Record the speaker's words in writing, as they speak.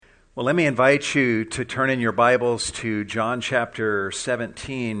Well, let me invite you to turn in your Bibles to John chapter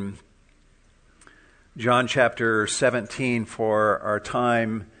 17. John chapter 17 for our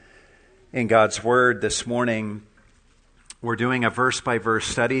time in God's Word this morning. We're doing a verse-by-verse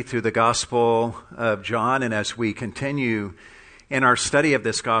study through the Gospel of John, and as we continue in our study of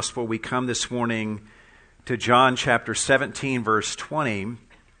this Gospel, we come this morning to John chapter 17, verse 20.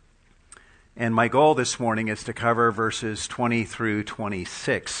 And my goal this morning is to cover verses 20 through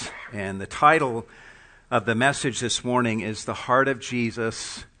 26. And the title of the message this morning is The Heart of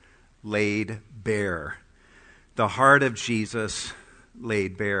Jesus Laid Bare. The Heart of Jesus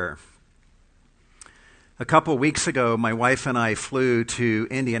Laid Bare. A couple weeks ago, my wife and I flew to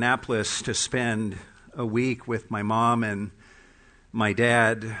Indianapolis to spend a week with my mom and my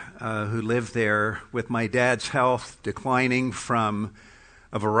dad, who lived there, with my dad's health declining from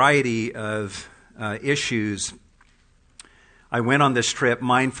a variety of issues. I went on this trip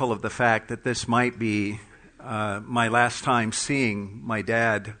mindful of the fact that this might be my last time seeing my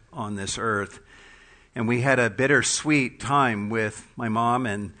dad on this earth. And we had a bittersweet time with my mom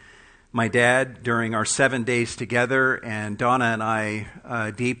and my dad during our 7 days together, and Donna and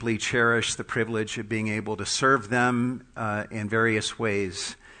I deeply cherish the privilege of being able to serve them in various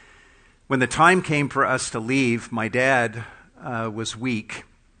ways. When the time came for us to leave, my dad was weak,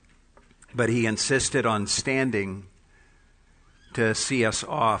 but he insisted on standing to see us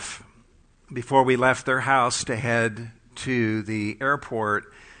off. Before we left their house to head to the airport,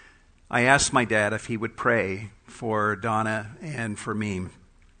 I asked my dad if he would pray for Donna and for me.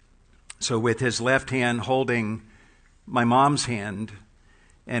 So with his left hand holding my mom's hand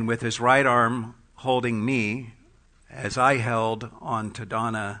and with his right arm holding me as I held on to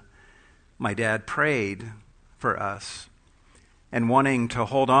Donna, my dad prayed for us. And wanting to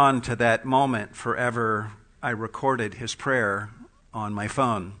hold on to that moment forever, I recorded his prayer on my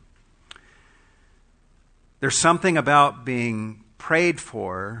phone. There's something about being prayed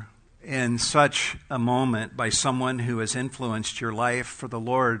for in such a moment by someone who has influenced your life for the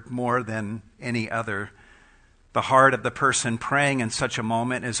Lord more than any other. The heart of the person praying in such a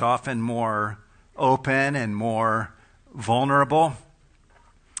moment is often more open and more vulnerable.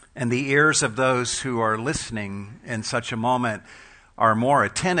 And the ears of those who are listening in such a moment are more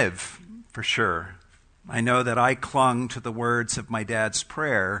attentive, for sure. I know that I clung to the words of my dad's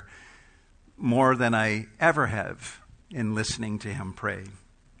prayer more than I ever have in listening to him pray.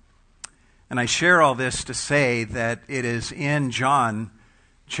 And I share all this to say that it is in John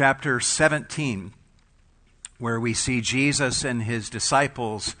chapter 17 where we see Jesus and his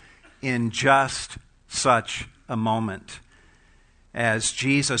disciples in just such a moment, as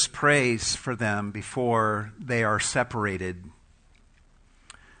Jesus prays for them before they are separated.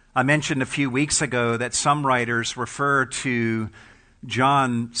 I mentioned a few weeks ago that some writers refer to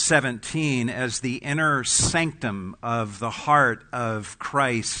John 17 as the inner sanctum of the heart of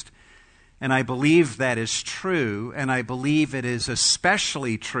Christ. And I believe that is true, and I believe it is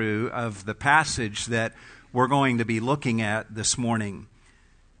especially true of the passage that we're going to be looking at this morning.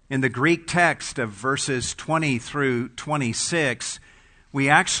 In the Greek text of verses 20 through 26, we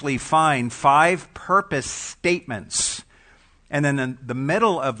actually find 5 purpose statements. And then in the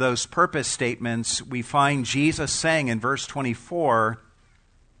middle of those purpose statements, we find Jesus saying in verse 24,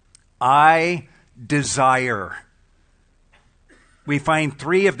 I desire. We find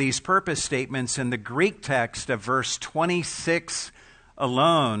 3 of these purpose statements in the Greek text of verse 26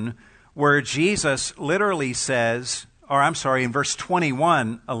 alone, where Jesus literally says, in verse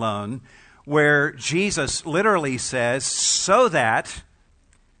 21 alone, where Jesus literally says, so that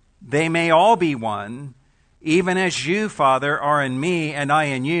they may all be one, even as you, Father, are in me and I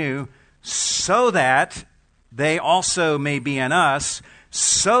in you, so that they also may be in us,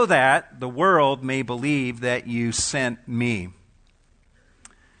 so that the world may believe that you sent me.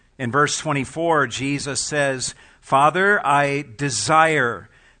 In verse 24, Jesus says, Father, I desire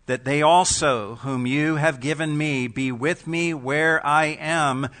that they also, whom you have given me, be with me where I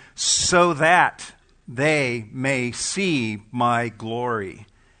am, so that they may see my glory.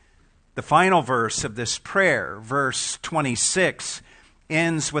 The final verse of this prayer, verse 26,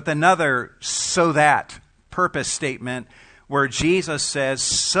 ends with another so that purpose statement where Jesus says,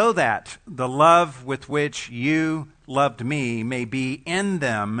 so that the love with which you loved me may be in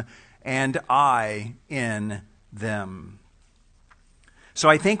them and I in them. So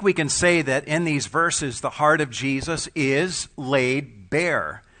I think we can say that in these verses, the heart of Jesus is laid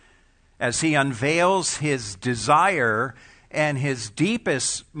bare as he unveils his desire and his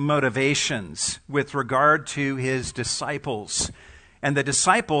deepest motivations with regard to his disciples. And the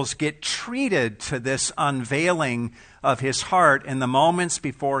disciples get treated to this unveiling of his heart in the moments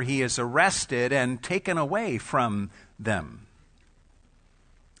before he is arrested and taken away from them.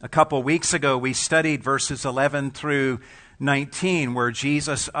 A couple weeks ago, we studied verses 11 through 19, where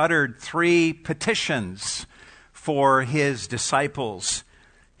Jesus uttered 3 petitions for his disciples.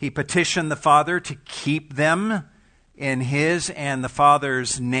 He petitioned the Father to keep them in his and the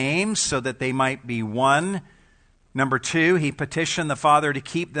Father's name so that they might be one. Number 2, he petitioned the Father to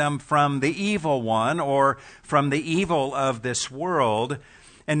keep them from the evil one or from the evil of this world.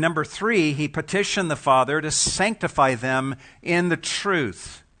 And number 3, he petitioned the Father to sanctify them in the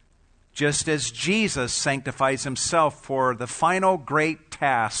truth, just as Jesus sanctifies himself for the final great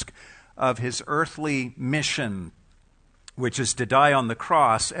task of his earthly mission, which is to die on the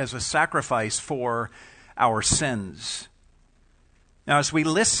cross as a sacrifice for our sins. Now, as we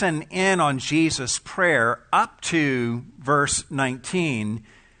listen in on Jesus' prayer up to verse 19,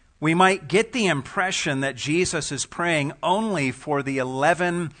 we might get the impression that Jesus is praying only for the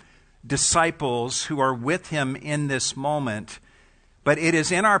 11 disciples who are with him in this moment. But it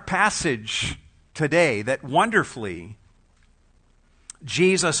is in our passage today that wonderfully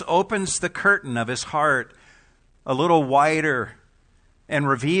Jesus opens the curtain of his heart a little wider and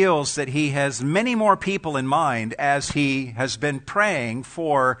reveals that he has many more people in mind as he has been praying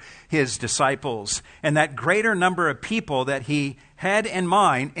for his disciples. And that greater number of people that he had in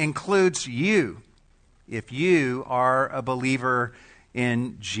mind includes you, if you are a believer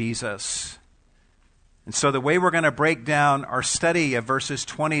in Jesus. And so the way we're going to break down our study of verses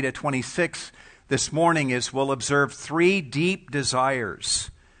 20 to 26 this morning is we'll observe 3 deep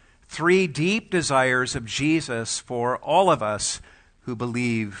desires. 3 deep desires of Jesus for all of us who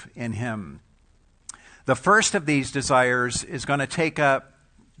believe in him. The first of these desires is going to take up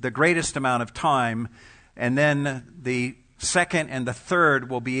the greatest amount of time, and then the second and the third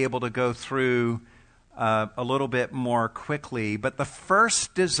will be able to go through a little bit more quickly. But the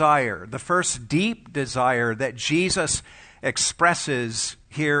first desire, the first deep desire that Jesus expresses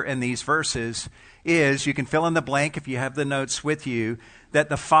here in these verses is, you can fill in the blank if you have the notes with you, that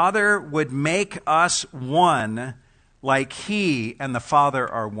the Father would make us one like he and the Father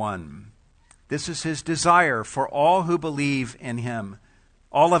are one. This is his desire for all who believe in him,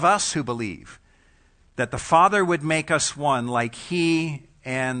 all of us who believe, that the Father would make us one like he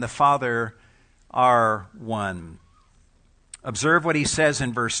and the Father are one. Observe what he says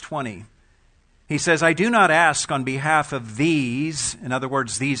in verse 20. He says, I do not ask on behalf of these, in other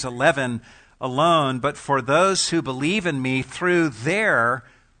words, these 11 alone, but for those who believe in me through their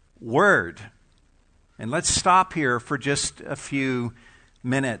word. And let's stop here for just a few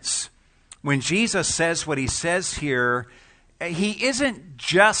minutes. When Jesus says what he says here, he isn't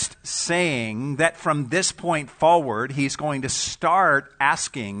just saying that from this point forward, he's going to start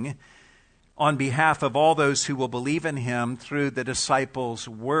asking on behalf of all those who will believe in him through the disciples'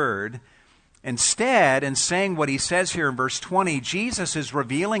 word. Instead, in saying what he says here in verse 20, Jesus is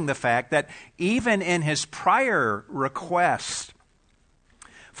revealing the fact that even in his prior request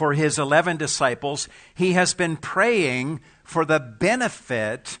for his 11 disciples, he has been praying for the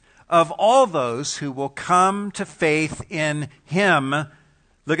benefit of all those who will come to faith in him.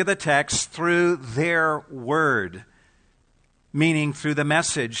 Look at the text, through their word, meaning through the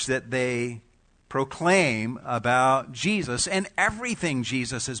message that they proclaim about Jesus and everything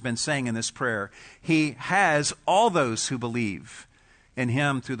Jesus has been saying in this prayer. He has all those who believe in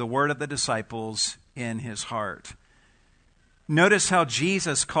him through the word of the disciples in his heart. Notice how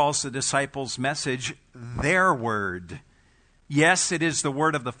Jesus calls the disciples' message their word. Yes, it is the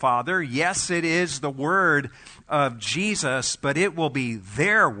word of the Father. Yes, it is the word of Jesus, but it will be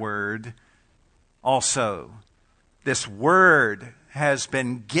their word also. This word has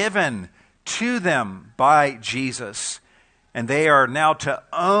been given to them by Jesus, and they are now to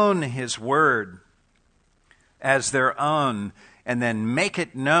own his word as their own and then make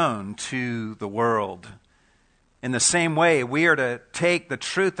it known to the world. In the same way, we are to take the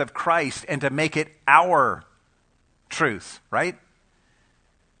truth of Christ and to make it our truth, right?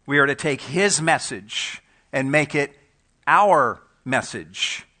 We are to take his message and make it our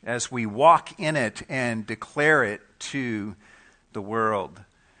message as we walk in it and declare it to the world.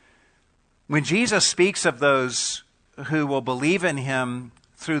 When Jesus speaks of those who will believe in him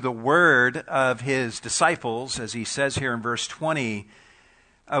through the word of his disciples, as he says here in verse 20,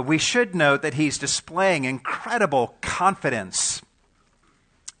 we should note that he's displaying incredible confidence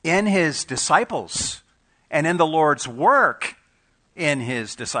in his disciples and in the Lord's work in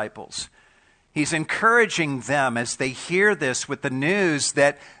his disciples. He's encouraging them as they hear this with the news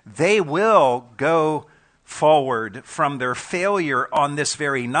that they will go forward from their failure on this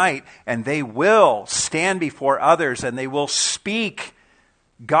very night, and they will stand before others and they will speak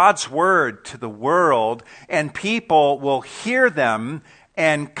God's word to the world, and people will hear them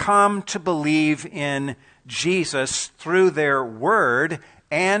and come to believe in Jesus through their word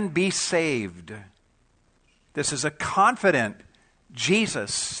and be saved. This is a confident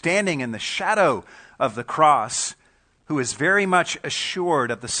Jesus standing in the shadow of the cross, who is very much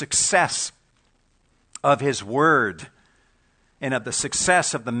assured of the success of his word and of the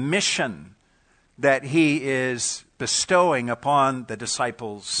success of the mission that he is bestowing upon the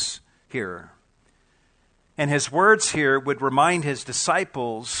disciples here. And his words here would remind his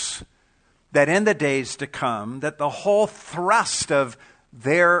disciples that in the days to come, that the whole thrust of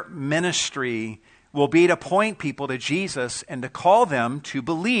their ministry will be to point people to Jesus and to call them to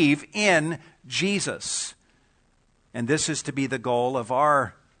believe in Jesus. And this is to be the goal of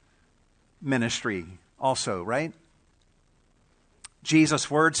our ministry also, right? Jesus'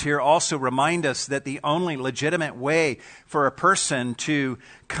 words here also remind us that the only legitimate way for a person to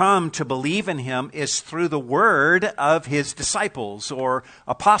come to believe in him is through the word of his disciples or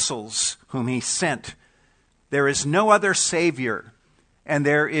apostles whom he sent. There is no other Savior, and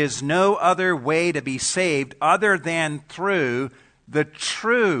there is no other way to be saved other than through the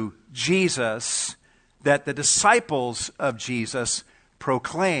true Jesus that the disciples of Jesus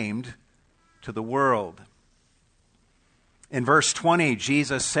proclaimed to the world. In verse 20,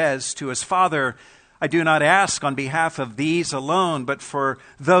 Jesus says to his Father, I do not ask on behalf of these alone, but for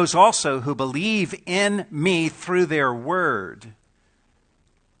those also who believe in me through their word.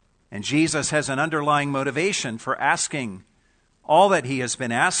 And Jesus has an underlying motivation for asking all that he has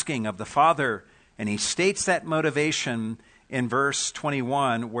been asking of the Father. And he states that motivation in verse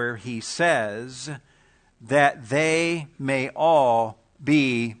 21, where he says that they may all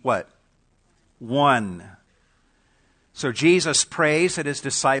be what? One. So Jesus prays that his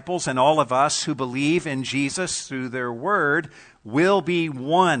disciples and all of us who believe in Jesus through their word will be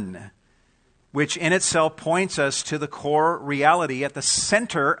one, which in itself points us to the core reality at the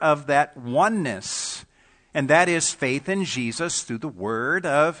center of that oneness, and that is faith in Jesus through the word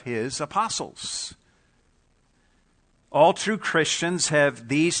of his apostles. All true Christians have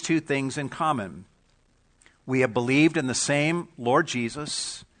these two things in common. We have believed in the same Lord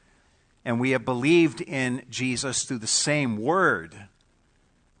Jesus, and we have believed in Jesus through the same word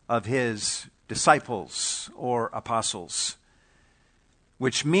of his disciples or apostles,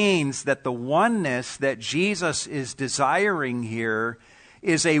 which means that the oneness that Jesus is desiring here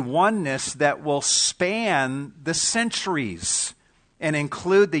is a oneness that will span the centuries and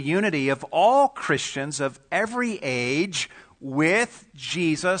include the unity of all Christians of every age with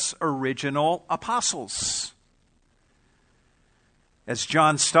Jesus' original apostles. As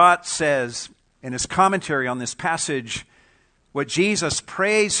John Stott says in his commentary on this passage, what Jesus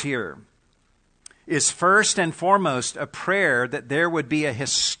prays here is first and foremost a prayer that there would be a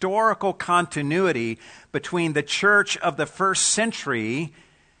historical continuity between the church of the first century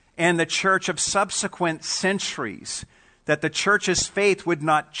and the church of subsequent centuries, that the church's faith would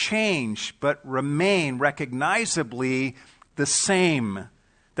not change but remain recognizably the same,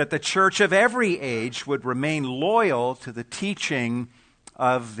 that the church of every age would remain loyal to the teaching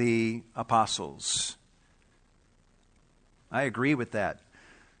of the apostles. I agree with that.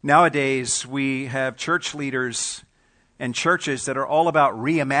 Nowadays, we have church leaders and churches that are all about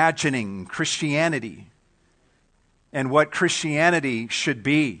reimagining Christianity and what Christianity should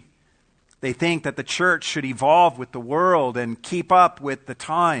be. They think that the church should evolve with the world and keep up with the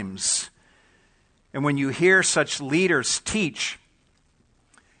times. And when you hear such leaders teach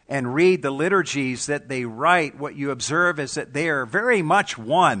and read the liturgies that they write, what you observe is that they are very much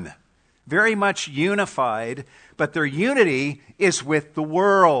one, very much unified, but their unity is with the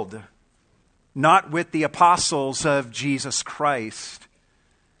world, not with the apostles of Jesus Christ.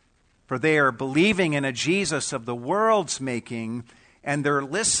 For they are believing in a Jesus of the world's making, and they're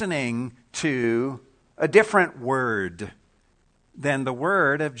listening to a different word than the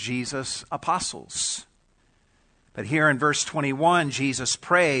word of Jesus' apostles. But here in verse 21, Jesus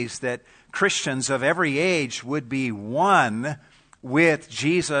prays that Christians of every age would be one with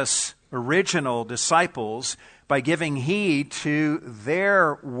Jesus' original disciples by giving heed to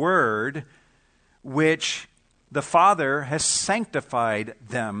their word, which the Father has sanctified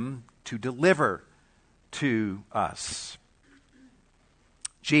them to deliver to us.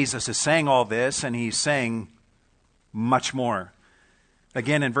 Jesus is saying all this, and he's saying much more.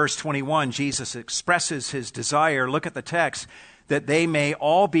 Again, in verse 21, Jesus expresses his desire, look at the text, that they may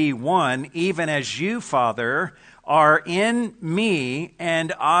all be one, even as you, Father, are in me,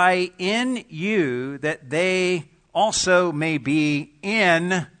 and I in you, that they also may be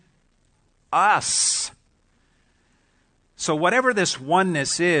in us. So whatever this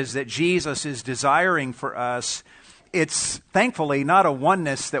oneness is that Jesus is desiring for us, it's thankfully not a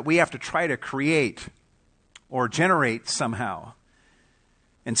oneness that we have to try to create or generate somehow.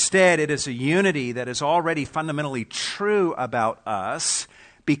 Instead, it is a unity that is already fundamentally true about us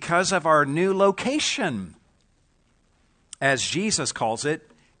because of our new location, as Jesus calls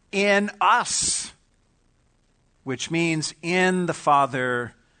it, in us, which means in the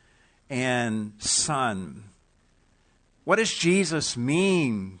Father and Son. What does Jesus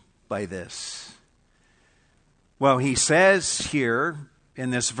mean by this? Well, he says here in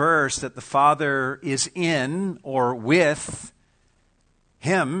this verse that the Father is in or with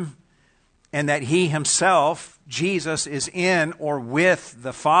him, and that he himself, Jesus, is in or with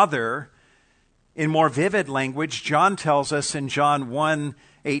the Father. In more vivid language, John tells us in John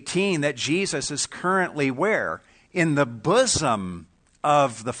 1:18 that Jesus is currently where? In the bosom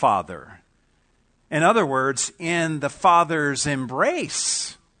of the Father. In other words, in the Father's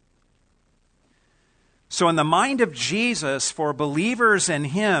embrace. So in the mind of Jesus, for believers in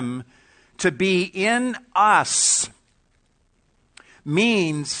him, to be in us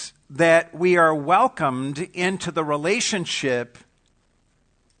means that we are welcomed into the relationship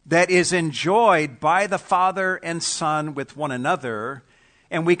that is enjoyed by the Father and Son with one another.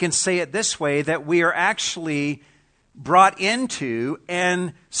 And we can say it this way, that we are actually brought into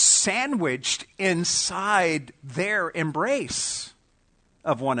and sandwiched inside their embrace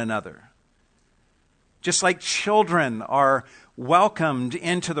of one another. Just like children are welcomed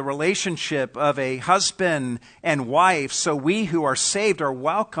into the relationship of a husband and wife, so we who are saved are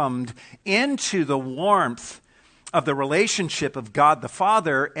welcomed into the warmth of the relationship of God the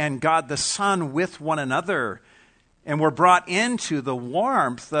Father and God the Son with one another. And we're brought into the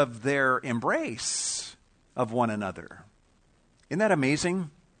warmth of their embrace of one another. Isn't that amazing?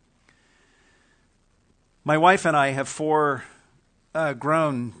 My wife and I have 4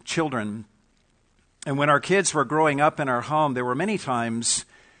 grown children. And when our kids were growing up in our home, there were many times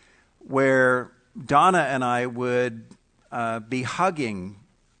where Donna and I would be hugging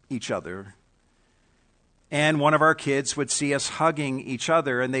each other. And one of our kids would see us hugging each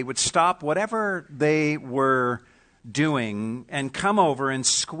other, and they would stop whatever they were doing and come over and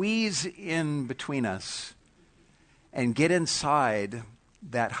squeeze in between us and get inside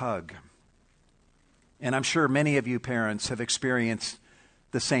that hug. And I'm sure many of you parents have experienced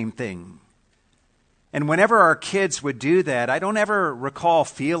the same thing. And whenever our kids would do that, I don't ever recall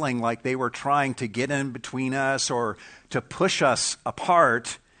feeling like they were trying to get in between us or to push us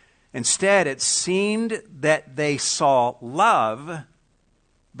apart. Instead, it seemed that they saw love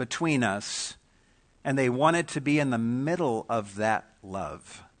between us, and they wanted to be in the middle of that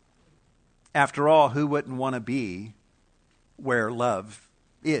love. After all, who wouldn't want to be where love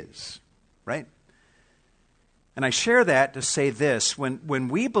is, right? And I share that to say this. When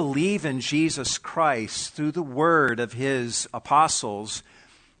we believe in Jesus Christ through the word of his apostles,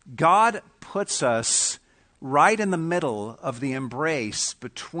 God puts us right in the middle of the embrace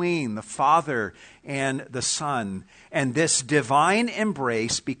between the Father and the Son. And this divine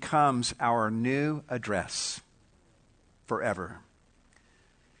embrace becomes our new address forever.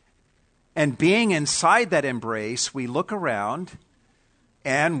 And being inside that embrace, we look around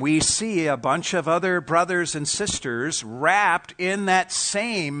and we see a bunch of other brothers and sisters wrapped in that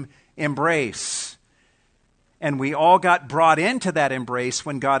same embrace. And we all got brought into that embrace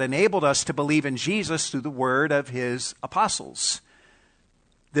when God enabled us to believe in Jesus through the word of his apostles.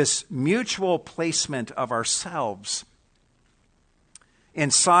 This mutual placement of ourselves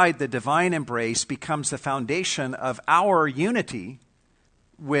inside the divine embrace becomes the foundation of our unity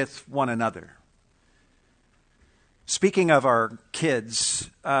with one another. Speaking of our kids,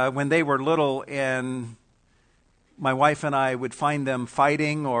 when they were little and my wife and I would find them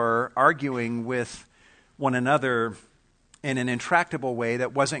fighting or arguing with one another in an intractable way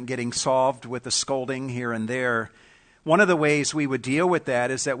that wasn't getting solved with a scolding here and there, one of the ways we would deal with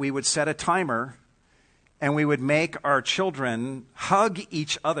that is that we would set a timer and we would make our children hug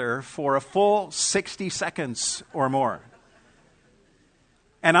each other for a full 60 seconds or more.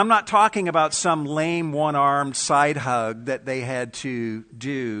 And I'm not talking about some lame one-armed side hug that they had to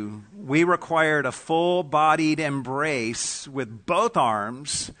do. We required a full-bodied embrace with both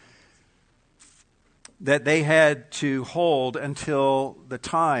arms that they had to hold until the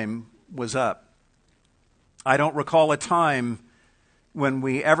time was up. I don't recall a time when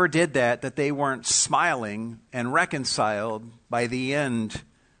we ever did that, that they weren't smiling and reconciled by the end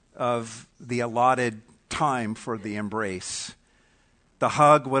of the allotted time for the embrace. The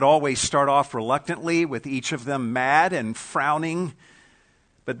hug would always start off reluctantly, with each of them mad and frowning.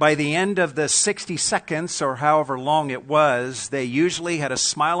 But by the end of the 60 seconds, or however long it was, they usually had a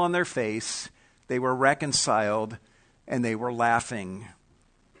smile on their face, they were reconciled, and they were laughing.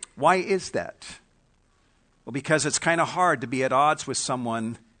 Why is that? Well, because it's kind of hard to be at odds with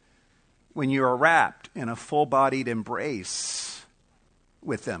someone when you are wrapped in a full-bodied embrace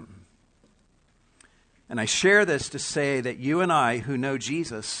with them. And I share this to say that you and I, who know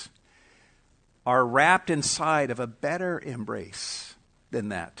Jesus, are wrapped inside of a better embrace than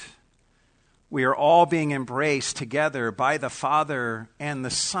that. We are all being embraced together by the Father and the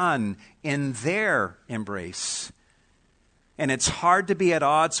Son in their embrace. And it's hard to be at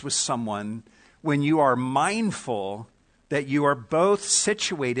odds with someone when you are mindful that you are both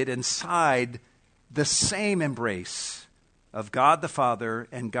situated inside the same embrace of God the Father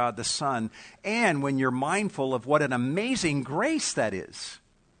and God the Son, and when you're mindful of what an amazing grace that is,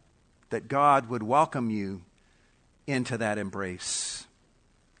 that God would welcome you into that embrace.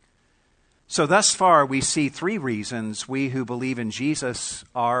 So thus far, we see three reasons we who believe in Jesus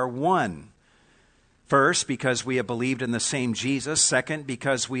are one. First, because we have believed in the same Jesus. Second,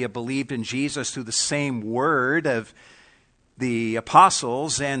 because we have believed in Jesus through the same word of the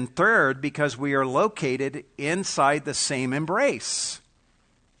apostles. And third, because we are located inside the same embrace,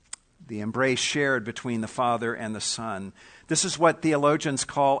 the embrace shared between the Father and the Son. This is what theologians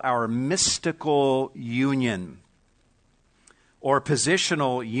call our mystical union, or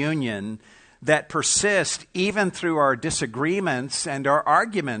positional union, that persist even through our disagreements and our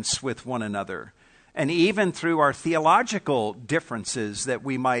arguments with one another, and even through our theological differences that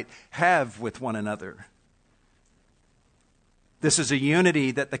we might have with one another. This is a unity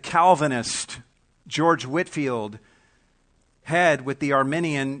that the Calvinist George Whitefield had with the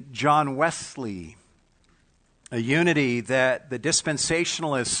Arminian John Wesley, a unity that the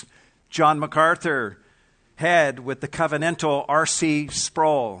dispensationalist John MacArthur had with the covenantal R.C.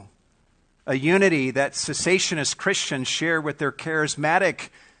 Sproul, a unity that cessationist Christians share with their charismatic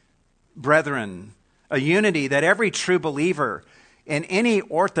brethren, a unity that every true believer in any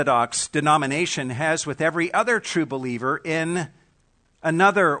Orthodox denomination has with every other true believer in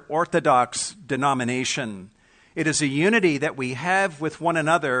another Orthodox denomination. It is a unity that we have with one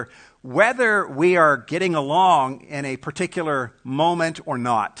another, whether we are getting along in a particular moment or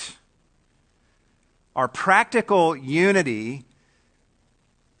not. Our practical unity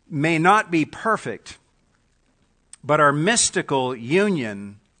may not be perfect, but our mystical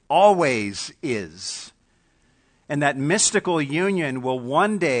union always is. And that mystical union will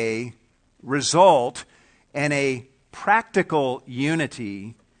one day result in a practical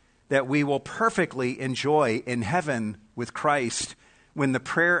unity that we will perfectly enjoy in heaven with Christ when the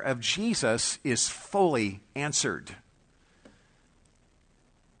prayer of Jesus is fully answered.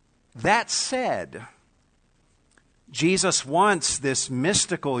 That said, Jesus wants this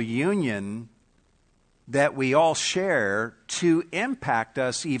mystical union that we all share to impact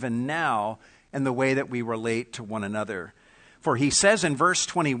us even now in the way that we relate to one another. For he says in verse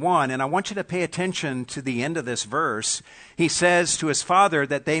 21, and I want you to pay attention to the end of this verse, he says to his Father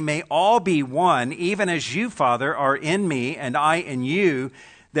that they may all be one, even as you, Father, are in me and I in you,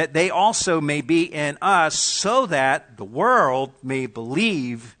 that they also may be in us, so that the world may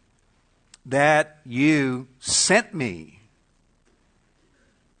believe that you sent me.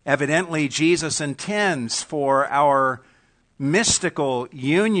 Evidently, Jesus intends for our mystical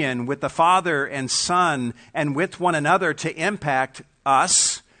union with the Father and Son and with one another to impact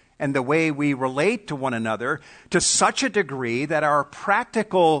us and the way we relate to one another to such a degree that our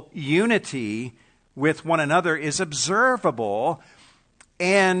practical unity with one another is observable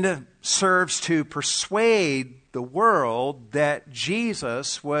and serves to persuade the world that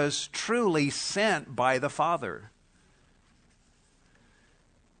Jesus was truly sent by the Father.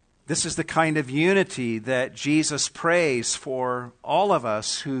 This is the kind of unity that Jesus prays for all of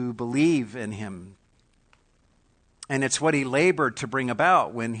us who believe in him. And it's what he labored to bring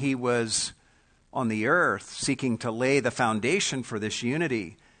about when he was on the earth, seeking to lay the foundation for this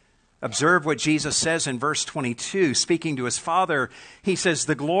unity. Observe what Jesus says in verse 22, speaking to his Father. He says,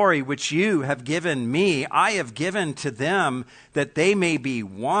 "The glory which you have given me, I have given to them, that they may be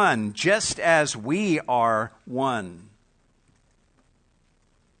one, just as we are one."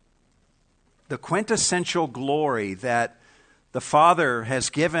 The quintessential glory that the Father has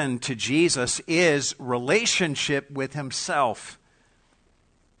given to Jesus is relationship with himself.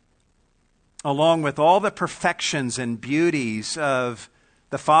 along with all the perfections and beauties of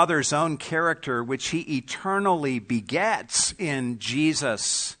the Father's own character, which he eternally begets in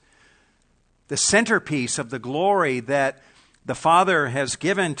Jesus. The centerpiece of the glory that the Father has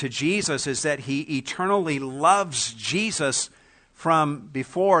given to Jesus is that he eternally loves Jesus from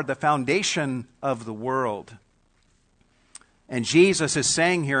before the foundation of the world. And Jesus is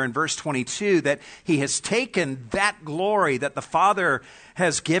saying here in verse 22 that he has taken that glory that the Father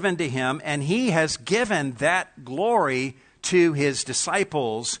has given to him, and he has given that glory to his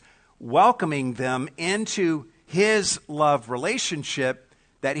disciples, welcoming them into his love relationship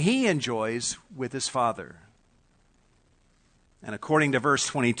that he enjoys with his Father. And according to verse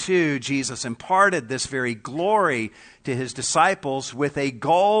 22, Jesus imparted this very glory to his disciples with a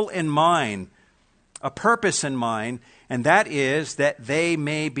goal in mind, a purpose in mind, and that is that they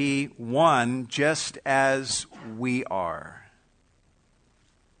may be one just as we are.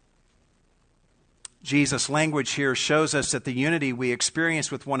 Jesus' language here shows us that the unity we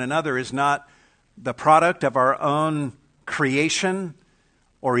experience with one another is not the product of our own creation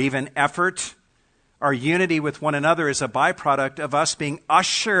or even effort. Our unity with one another is a byproduct of us being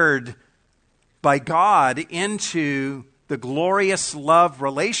ushered by God into the glorious love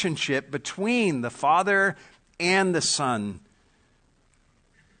relationship between the Father and the Son,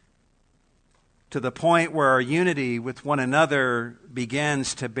 to the point where our unity with one another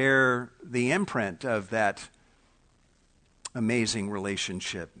begins to bear the imprint of that amazing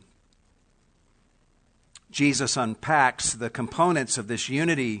relationship. Jesus unpacks the components of this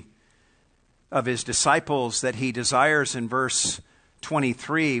unity of his disciples that he desires in verse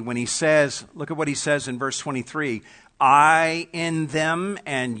 23 when he says, look at what he says in verse 23, I in them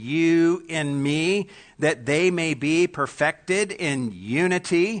and you in me, that they may be perfected in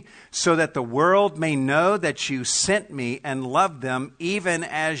unity, so that the world may know that you sent me and loved them even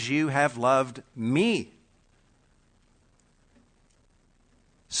as you have loved me.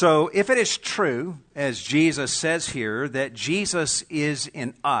 So if it is true, as Jesus says here, that Jesus is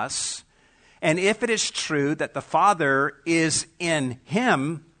in us, and if it is true that the Father is in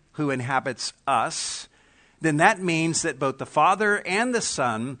him who inhabits us, then that means that both the Father and the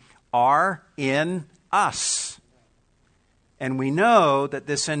Son are in us. And we know that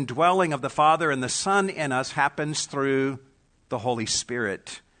this indwelling of the Father and the Son in us happens through the Holy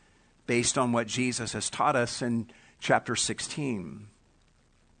Spirit, based on what Jesus has taught us in chapter 16.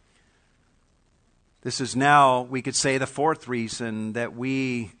 This is now, we could say, the fourth reason that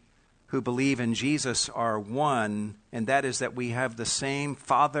we who believe in Jesus are one, and that is that we have the same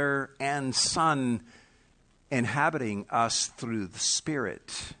Father and Son inhabiting us through the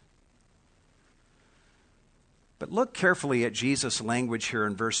Spirit. But look carefully at Jesus' language here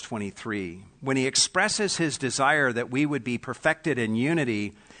in verse 23. When he expresses his desire that we would be perfected in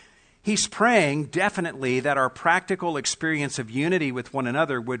unity, he's praying definitely that our practical experience of unity with one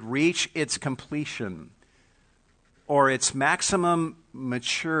another would reach its completion, or its maximum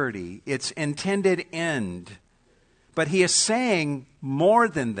maturity, its intended end. But he is saying more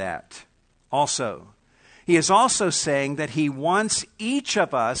than that also. He is also saying that he wants each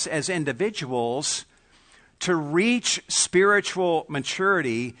of us as individuals to reach spiritual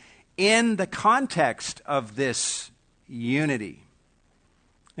maturity in the context of this unity.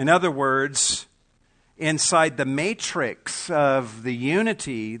 In other words, inside the matrix of the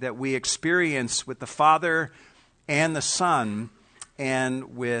unity that we experience with the Father and the Son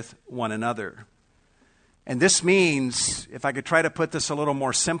and with one another. And this means, if I could try to put this a little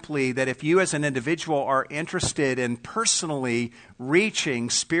more simply, that if you as an individual are interested in personally reaching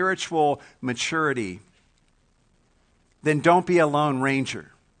spiritual maturity, then don't be a lone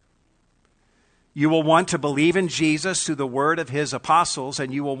ranger. You will want to believe in Jesus through the word of his apostles,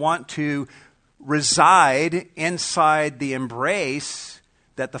 and you will want to reside inside the embrace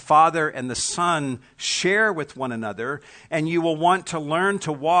that the Father and the Son share with one another, and you will want to learn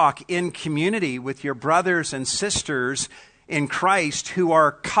to walk in community with your brothers and sisters in Christ who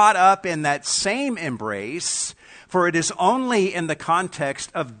are caught up in that same embrace, for it is only in the context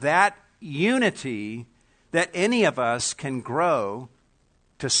of that unity that any of us can grow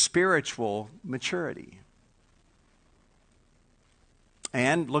to spiritual maturity.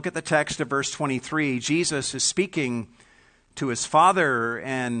 And look at the text of verse 23. Jesus is speaking to his Father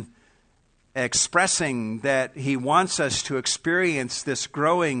and expressing that he wants us to experience this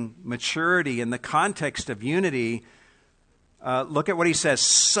growing maturity in the context of unity. Look at what he says,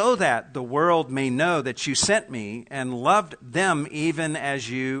 so that the world may know that you sent me and loved them even as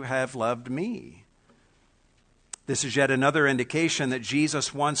you have loved me. This is yet another indication that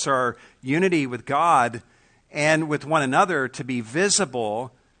Jesus wants our unity with God and with one another to be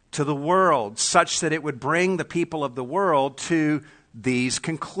visible to the world, such that it would bring the people of the world to these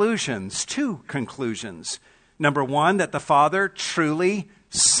conclusions, two conclusions. Number one, that the Father truly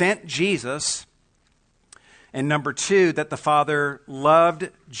sent Jesus. And number two, that the Father loved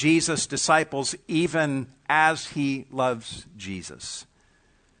Jesus' disciples even as he loves Jesus.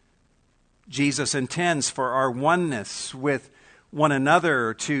 Jesus intends for our oneness with one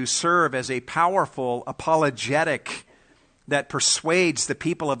another to serve as a powerful apologetic that persuades the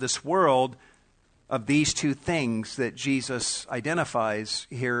people of this world of these two things that Jesus identifies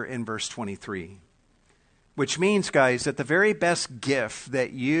here in verse 23. Which means, guys, that the very best gift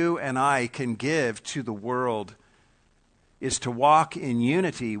that you and I can give to the world is to walk in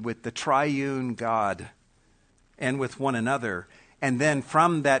unity with the triune God and with one another. And then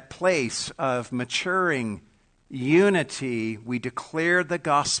from that place of maturing unity, we declare the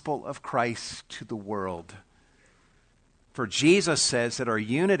gospel of Christ to the world. For Jesus says that our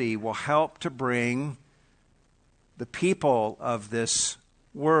unity will help to bring the people of this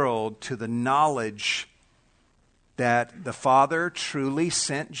world to the knowledge that the Father truly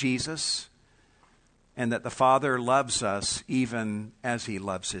sent Jesus and that the Father loves us even as he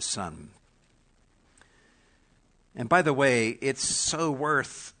loves his Son. And by the way, it's so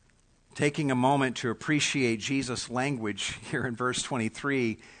worth taking a moment to appreciate Jesus' language here in verse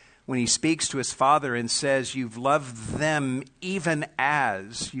 23 when he speaks to his Father and says, you've loved them even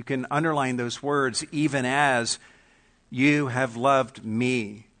as, you can underline those words, even as you have loved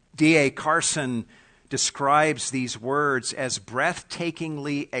me. D.A. Carson describes these words as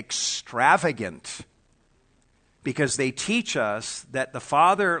breathtakingly extravagant because they teach us that the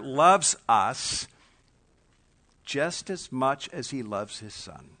Father loves us just as much as he loves his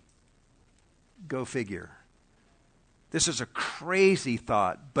Son. Go figure. This is a crazy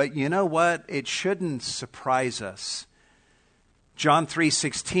thought, but you know what? It shouldn't surprise us. John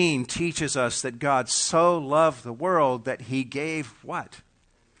 3:16 teaches us that God so loved the world that he gave what?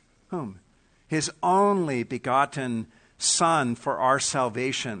 Whom? His only begotten Son for our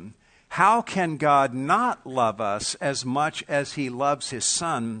salvation. How can God not love us as much as he loves his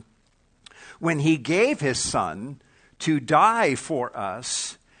Son when he gave his Son to die for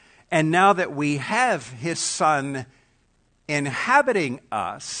us? And now that we have his Son inhabiting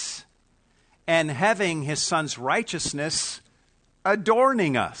us and having his Son's righteousness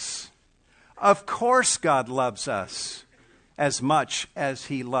adorning us, of course God loves us as much as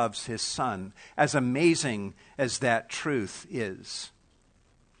he loves his Son, as amazing as that truth is.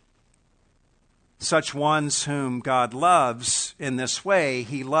 Such ones whom God loves in this way,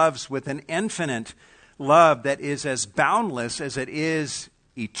 he loves with an infinite love that is as boundless as it is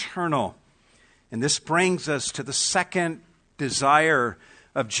eternal. And this brings us to the second desire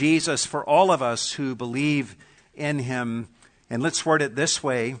of Jesus for all of us who believe in him. And let's word it this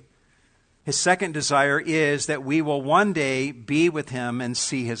way. His second desire is that we will one day be with him and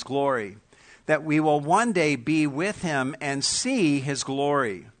see his glory. That we will one day be with him and see his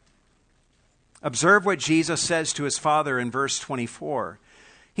glory. Observe what Jesus says to his Father in verse 24.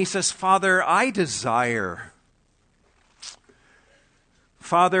 He says, Father, I desire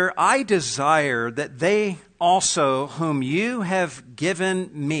that they also whom you have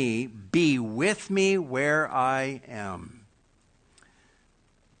given me be with me where I am.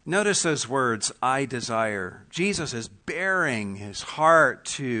 Notice those words, I desire. Jesus is baring his heart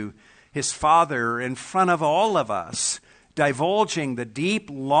to his Father in front of all of us, divulging the deep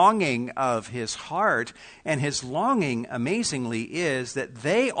longing of his heart. And his longing, amazingly, is that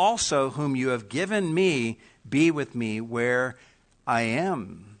they also whom you have given me be with me where I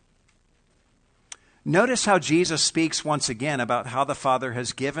am. Notice how Jesus speaks once again about how the Father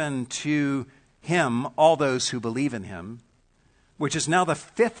has given to him all those who believe in him, which is now the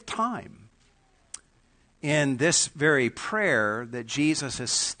fifth time in this very prayer that Jesus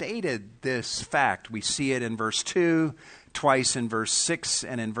has stated this fact. We see it in verse 2, twice in verse 6,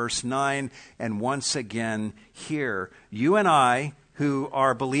 and in verse 9, and once again here. You and I, who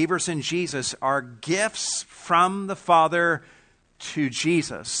are believers in Jesus, are gifts from the Father to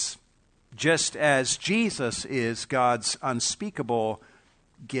Jesus, just as Jesus is God's unspeakable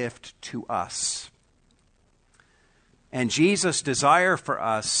gift to us. And Jesus' desire for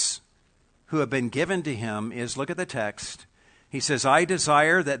us who have been given to him is, look at the text. He says, I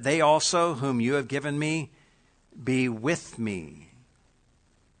desire that they also whom you have given me be with me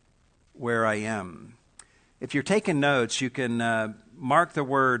where I am. If you're taking notes, you can mark the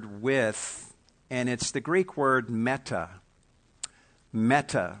word with, and it's the Greek word meta.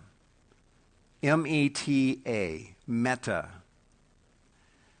 Meta. M-E-T-A. Meta.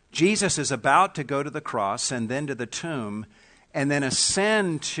 Jesus is about to go to the cross and then to the tomb, and then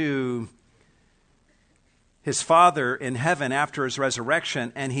ascend to his Father in heaven after his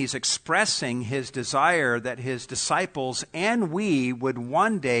resurrection, and he's expressing his desire that his disciples and we would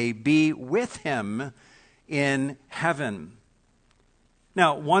one day be with him in heaven.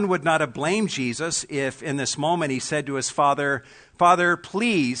 Now, one would not have blamed Jesus if in this moment he said to his Father, "Father,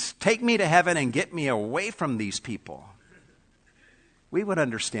 please take me to heaven and get me away from these people." We would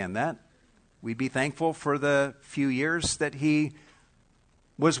understand that. We'd be thankful for the few years that he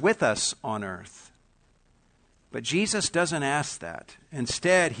was with us on earth. But Jesus doesn't ask that.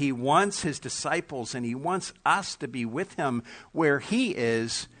 Instead, he wants his disciples and he wants us to be with him where he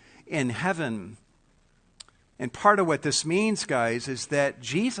is in heaven. And part of what this means, guys, is that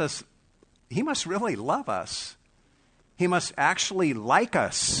Jesus, he must really love us. He must actually like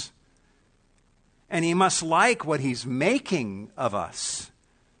us. And he must like what he's making of us.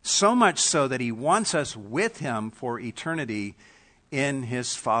 So much so that he wants us with him for eternity in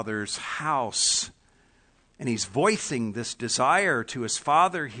his Father's house. And he's voicing this desire to his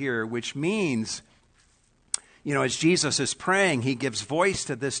Father here, which means, as Jesus is praying, he gives voice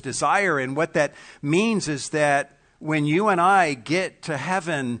to this desire. And what that means is that when you and I get to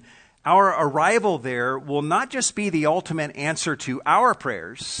heaven, our arrival there will not just be the ultimate answer to our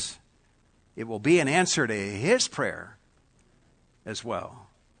prayers. It will be an answer to his prayer as well.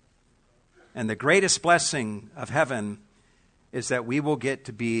 And the greatest blessing of heaven is that we will get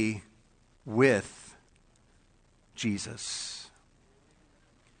to be with Jesus.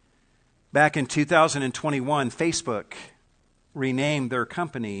 Back in 2021, Facebook renamed their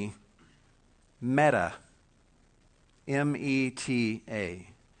company Meta, M-E-T-A,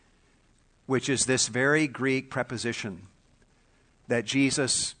 which is this very Greek preposition that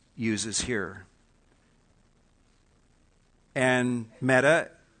Jesus uses here. And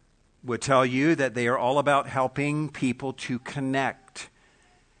Meta would tell you that they are all about helping people to connect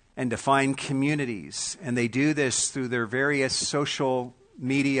and to find communities. And they do this through their various social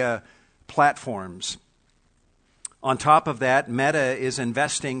media platforms. On top of that, Meta is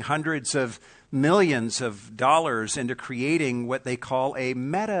investing hundreds of millions of dollars into creating what they call a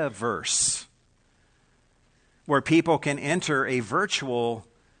metaverse, where people can enter a virtual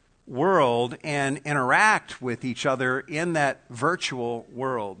world and interact with each other in that virtual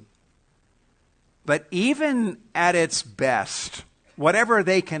world. But even at its best, whatever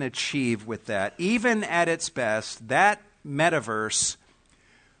they can achieve with that, even at its best, that metaverse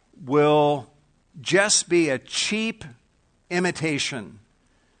will just be a cheap imitation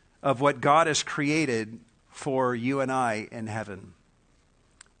of what God has created for you and I in heaven,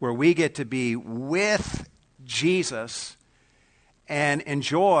 where we get to be with Jesus and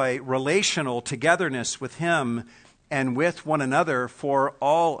enjoy relational togetherness with him and with one another for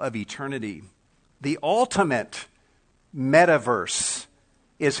all of eternity. The ultimate metaverse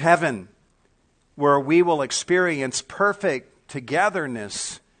is heaven, where we will experience perfect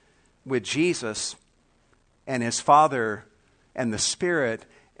togetherness with Jesus and his Father and the Spirit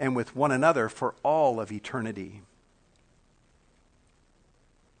and with one another for all of eternity.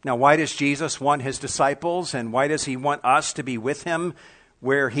 Now, why does Jesus want his disciples and why does he want us to be with him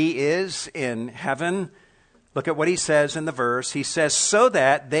where he is in heaven? Look at what he says in the verse. He says, "So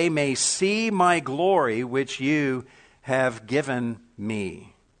that they may see my glory which you have given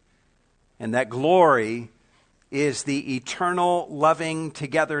me." And that glory is the eternal loving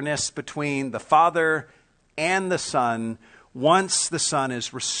togetherness between the Father and the Son once the Son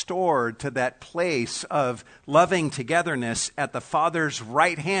is restored to that place of loving togetherness at the Father's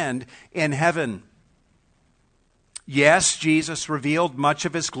right hand in heaven. Yes, Jesus revealed much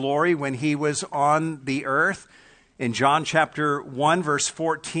of his glory when he was on the earth. In John chapter 1, verse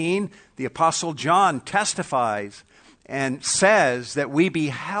 14, the Apostle John testifies and says that we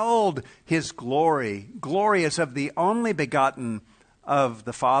beheld his glory. Glory as of the only begotten of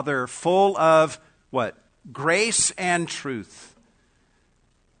the Father, full of what? Grace and truth.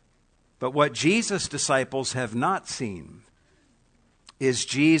 But what Jesus' disciples have not seen is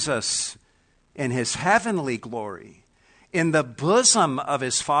Jesus in his heavenly glory, in the bosom of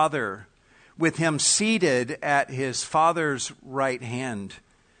his Father, with him seated at his Father's right hand.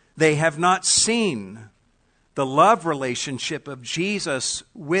 They have not seen the love relationship of Jesus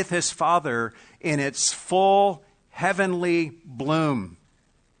with his Father in its full heavenly bloom.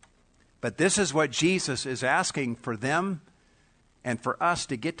 But this is what Jesus is asking for them and for us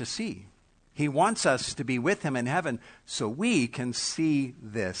to get to see. He wants us to be with him in heaven so we can see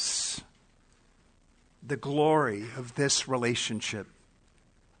this, the glory of this relationship.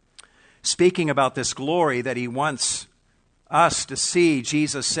 Speaking about this glory that he wants us to see,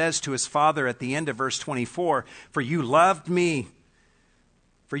 Jesus says to his Father at the end of verse 24, "For you loved me.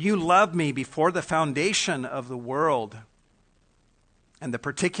 For you loved me before the foundation of the world." And the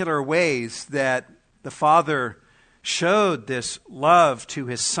particular ways that the Father showed this love to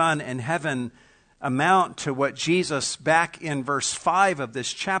his Son in heaven amount to what Jesus, back in verse 5 of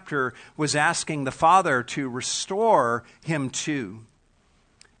this chapter, was asking the Father to restore him to.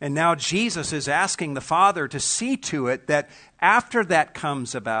 And now Jesus is asking the Father to see to it that after that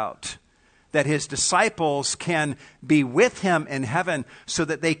comes about, that his disciples can be with him in heaven so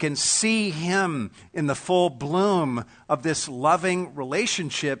that they can see him in the full bloom of this loving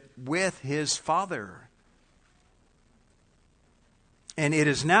relationship with his Father. And it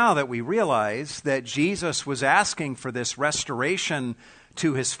is now that we realize that Jesus was asking for this restoration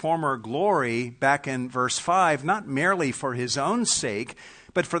to his former glory back in verse 5, not merely for his own sake,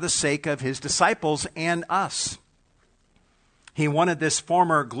 but for the sake of his disciples and us. He wanted this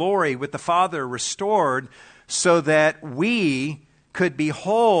former glory with the Father restored so that we could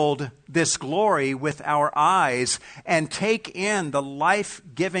behold this glory with our eyes and take in the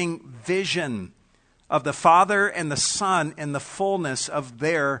life-giving vision of the Father and the Son in the fullness of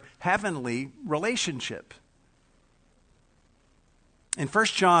their heavenly relationship. In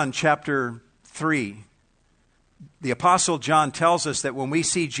 1 John chapter 3, the Apostle John tells us that when we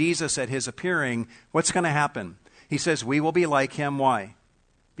see Jesus at his appearing, what's going to happen? He says we will be like him. Why?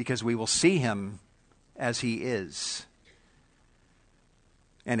 Because we will see him as he is.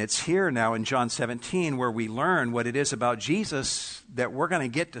 And it's here now in John 17 where we learn what it is about Jesus that we're going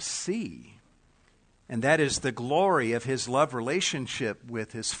to get to see. And that is the glory of his love relationship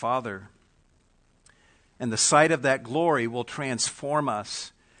with his Father. And the sight of that glory will transform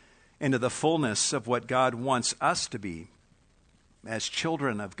us into the fullness of what God wants us to be as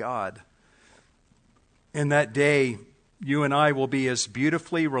children of God. In that day, you and I will be as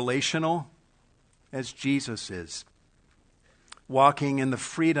beautifully relational as Jesus is, walking in the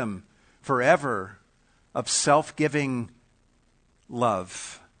freedom forever of self-giving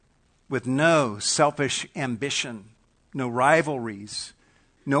love, with no selfish ambition, no rivalries,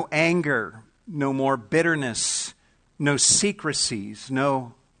 no anger, no more bitterness, no secrecies,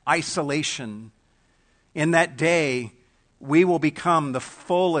 no isolation. In that day, we will become the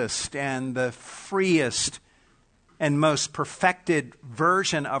fullest and the freest and most perfected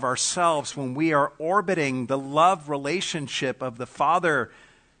version of ourselves when we are orbiting the love relationship of the Father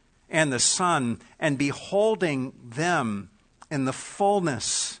and the Son and beholding them in the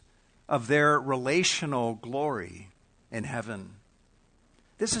fullness of their relational glory in heaven.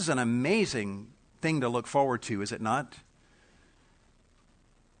 This is an amazing thing to look forward to, is it not?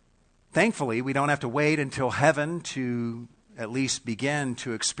 Thankfully, we don't have to wait until heaven to at least begin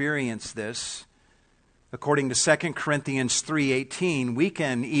to experience this. According to 2 Corinthians 3:18, we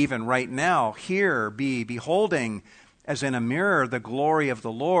can even right now here be beholding as in a mirror the glory of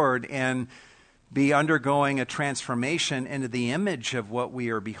the Lord and be undergoing a transformation into the image of what we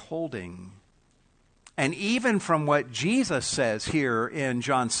are beholding. And even from what Jesus says here in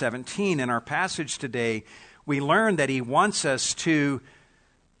John 17 in our passage today, we learn that he wants us to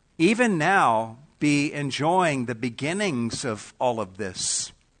even now be enjoying the beginnings of all of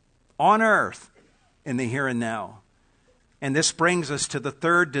this on earth in the here and now. And this brings us to the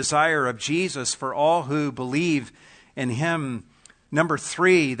third desire of Jesus for all who believe in him. Number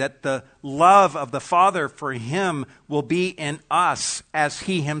 3, that the love of the Father for him will be in us as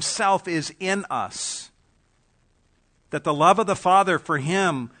he himself is in us. That the love of the Father for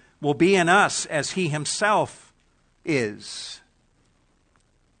him will be in us as he himself is.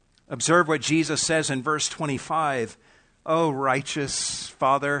 Observe what Jesus says in verse 25. "O righteous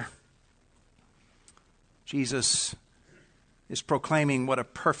Father." Jesus is proclaiming what a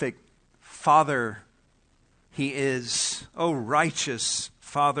perfect Father he is. "O righteous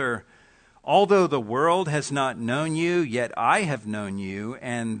Father, although the world has not known you, yet I have known you,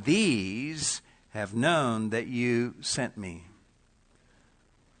 and these have known that you sent me."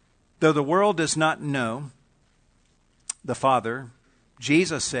 Though the world does not know the Father,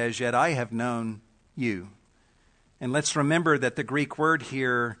 Jesus says, "Yet I have known you." And let's remember that the Greek word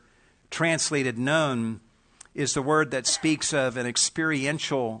here, translated known, is the word that speaks of an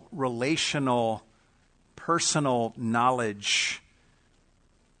experiential, relational, personal knowledge.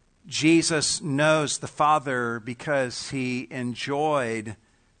 Jesus knows the Father because he enjoyed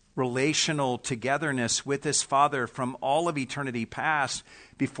relational togetherness with his Father from all of eternity past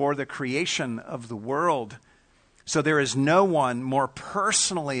before the creation of the world. So there is no one more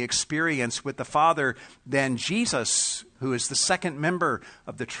personally experienced with the Father than Jesus, who is the second member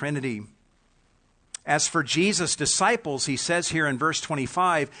of the Trinity. As for Jesus' disciples, he says here in verse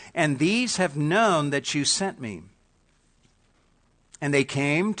 25, and these have known that you sent me. And they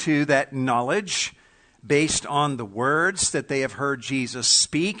came to that knowledge based on the words that they have heard Jesus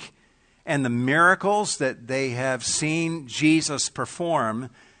speak and the miracles that they have seen Jesus perform.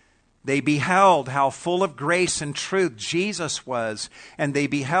 They beheld how full of grace and truth Jesus was, and they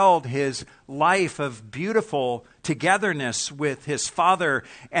beheld his life of beautiful togetherness with his Father,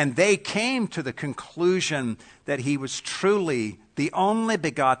 and they came to the conclusion that he was truly the only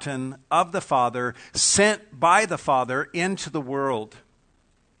begotten of the Father, sent by the Father into the world.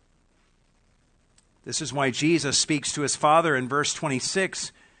 This is why Jesus speaks to his Father in verse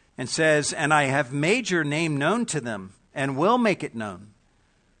 26 and says, and I have made your name known to them and will make it known.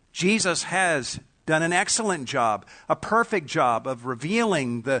 Jesus has done an excellent job, a perfect job of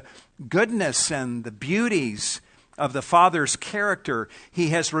revealing the goodness and the beauties of the Father's character. He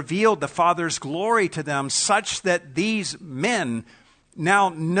has revealed the Father's glory to them such that these men now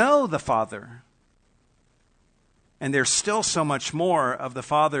know the Father. And there's still so much more of the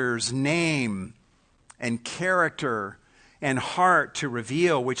Father's name and character and heart to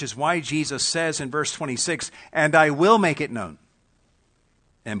reveal, which is why Jesus says in verse 26, and I will make it known.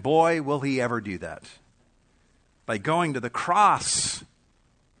 And boy, will he ever do that. By going to the cross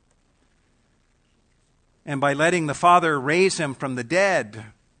and by letting the Father raise him from the dead,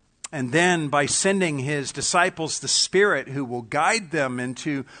 and then by sending his disciples the Spirit who will guide them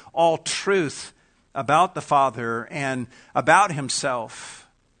into all truth about the Father and about himself.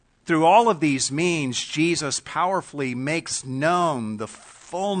 Through all of these means, Jesus powerfully makes known the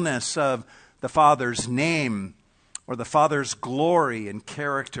fullness of the Father's name or the Father's glory and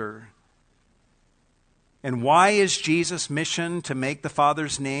character. And why is Jesus' mission to make the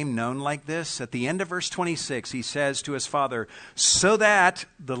Father's name known like this? At the end of verse 26, he says to his Father, so that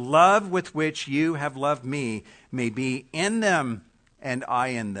the love with which you have loved me may be in them and I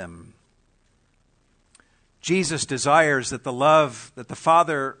in them. Jesus desires that the love that the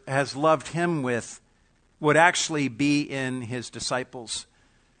Father has loved him with would actually be in his disciples.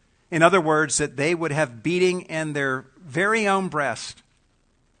 In other words, that they would have beating in their very own breast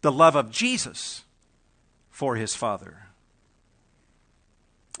the love of Jesus for his Father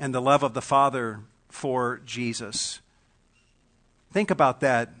and the love of the Father for Jesus. Think about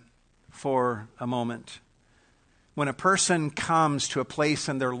that for a moment. When a person comes to a place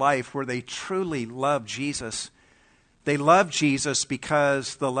in their life where they truly love Jesus, they love Jesus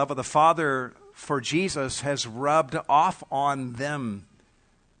because the love of the Father for Jesus has rubbed off on them.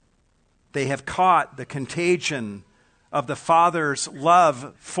 They have caught the contagion of the Father's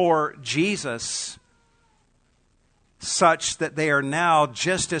love for Jesus, such that they are now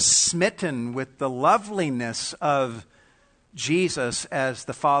just as smitten with the loveliness of Jesus as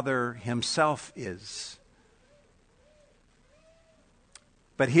the Father himself is.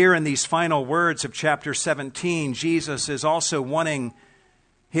 But here in these final words of chapter 17, Jesus is also wanting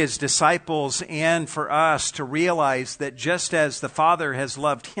his disciples and for us to realize that just as the Father has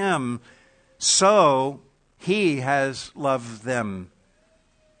loved him, so he has loved them.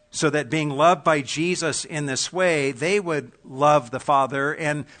 So that being loved by Jesus in this way, they would love the Father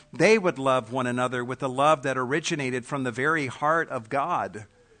and they would love one another with a love that originated from the very heart of God.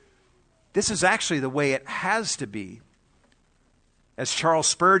 This is actually the way it has to be. As Charles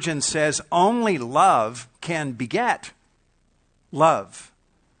Spurgeon says, only love can beget love.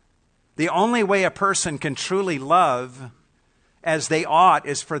 The only way a person can truly love as they ought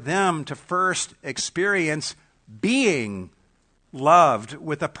is for them to first experience being loved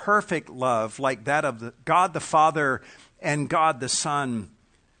with a perfect love like that of God the Father and God the Son.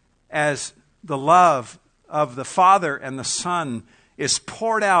 As the love of the Father and the Son is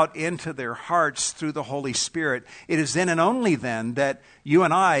poured out into their hearts through the Holy Spirit, it is then and only then that you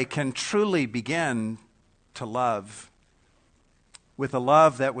and I can truly begin to love with a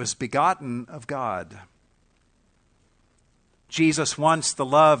love that was begotten of God. Jesus wants the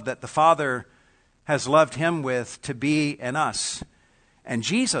love that the Father has loved him with to be in us. And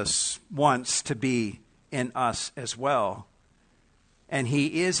Jesus wants to be in us as well. And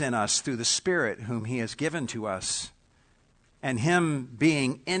he is in us through the Spirit whom he has given to us. And him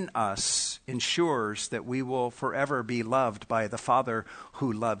being in us ensures that we will forever be loved by the Father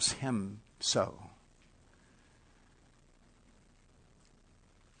who loves him so.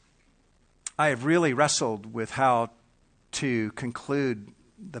 I have really wrestled with how to conclude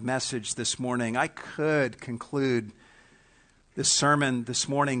the message this morning. I could conclude this sermon this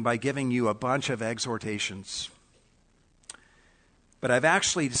morning by giving you a bunch of exhortations. But I've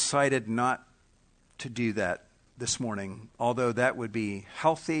actually decided not to do that this morning, although that would be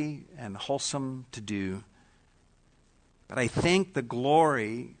healthy and wholesome to do. But I think the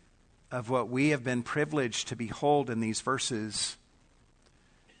glory of what we have been privileged to behold in these verses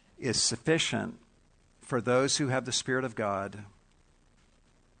is sufficient for those who have the Spirit of God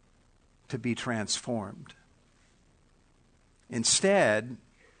to be transformed. Instead,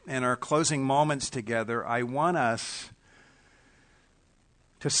 in our closing moments together, I want us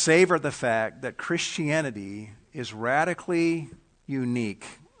to savor the fact that Christianity is radically unique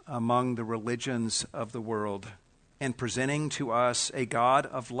among the religions of the world in presenting to us a God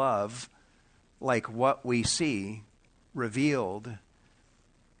of love like what we see revealed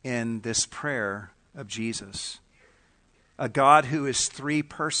in this prayer of Jesus. A God who is three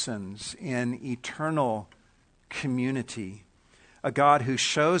persons in eternal community. A God who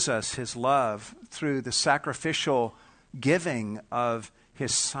shows us his love through the sacrificial giving of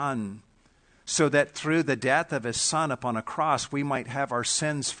his Son, so that through the death of his Son upon a cross, we might have our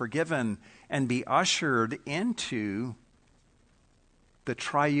sins forgiven and be ushered into the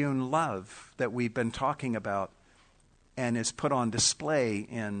triune love that we've been talking about and is put on display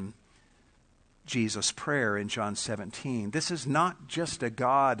in Jesus' prayer in John 17. This is not just a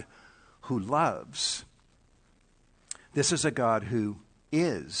God who loves. This is a God who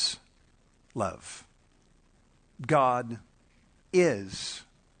is love. God is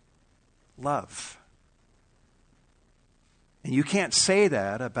love. And you can't say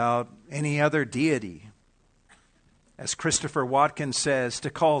that about any other deity. As Christopher Watkins says, to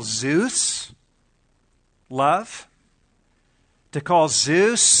call Zeus love, to call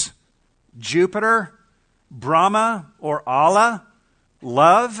Zeus, Jupiter, Brahma, or Allah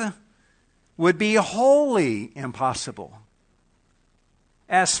love would be wholly impossible.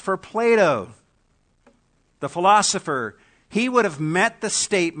 As for Plato, the philosopher, he would have met the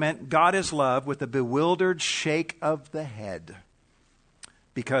statement, God is love, with a bewildered shake of the head.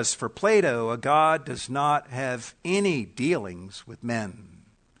 Because for Plato, a God does not have any dealings with men.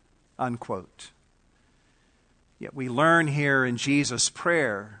 Unquote. Yet we learn here in Jesus'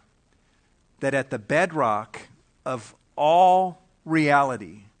 prayer that at the bedrock of all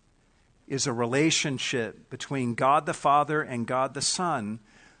reality is a relationship between God the Father and God the Son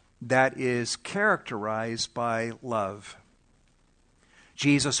that is characterized by love.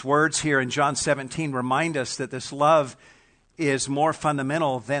 Jesus' words here in John 17 remind us that this love is more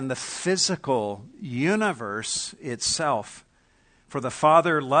fundamental than the physical universe itself. For the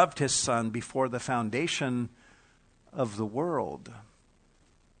Father loved his Son before the foundation of the world.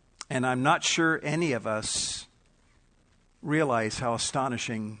 And I'm not sure any of us realize how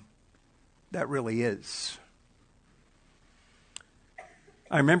astonishing that really is.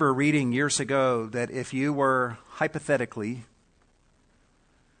 I remember reading years ago that if you were hypothetically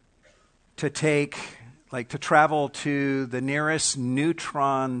to travel to the nearest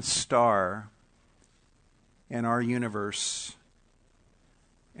neutron star in our universe,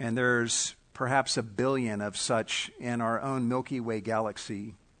 and there's perhaps 1 billion of such in our own Milky Way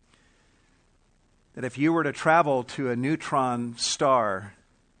galaxy, that if you were to travel to a neutron star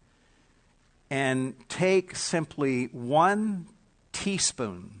and take simply 1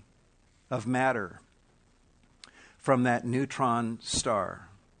 teaspoon of matter from that neutron star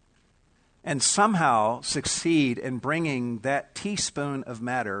and somehow succeed in bringing that teaspoon of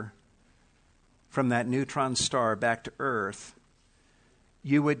matter from that neutron star back to Earth,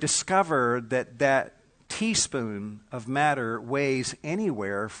 you would discover that that teaspoon of matter weighs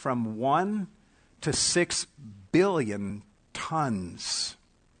anywhere from 1 to 6 billion tons.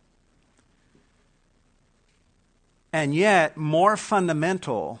 And yet, more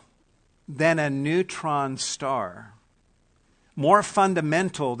fundamental than a neutron star, more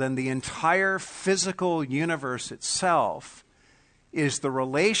fundamental than the entire physical universe itself, is the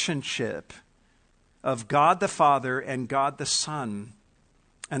relationship of God the Father and God the Son,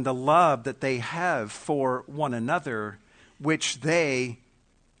 and the love that they have for one another, which they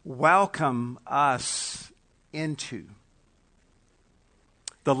welcome us into.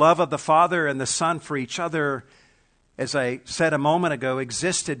 The love of the Father and the Son for each other, as I said a moment ago,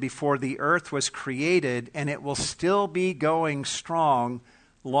 existed before the earth was created, and it will still be going strong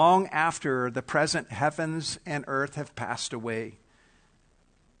long after the present heavens and earth have passed away.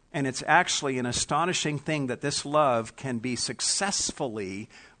 And it's actually an astonishing thing that this love can be successfully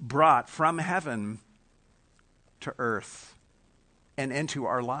brought from heaven to earth and into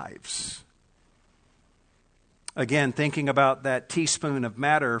our lives. Again, thinking about that teaspoon of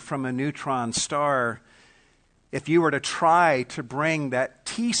matter from a neutron star, if you were to try to bring that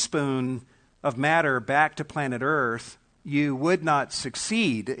teaspoon of matter back to planet Earth, you would not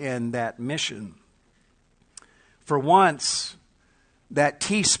succeed in that mission. For once, that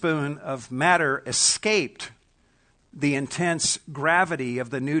teaspoon of matter escaped the intense gravity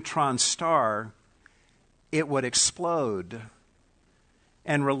of the neutron star, it would explode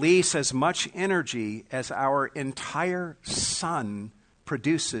and release as much energy as our entire sun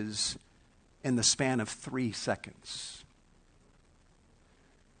produces in the span of 3 seconds.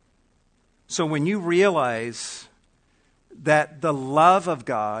 So when you realize that the love of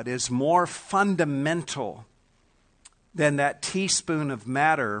God is more fundamental than that teaspoon of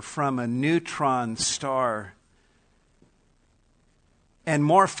matter from a neutron star, and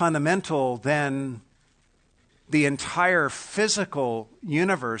more fundamental than the entire physical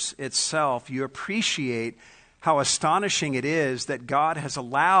universe itself, you appreciate how astonishing it is that God has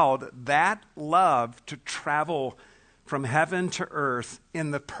allowed that love to travel from heaven to earth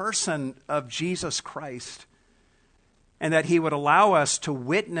in the person of Jesus Christ, and that He would allow us to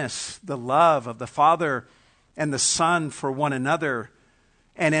witness the love of the Father and the Son for one another,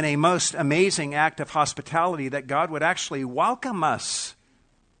 and in a most amazing act of hospitality, that God would actually welcome us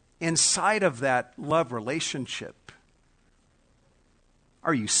inside of that love relationship.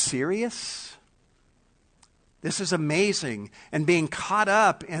 Are you serious? This is amazing. And being caught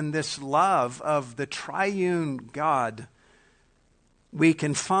up in this love of the triune God, we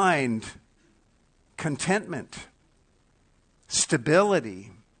can find contentment,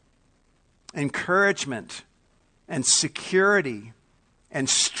 stability, encouragement, and security and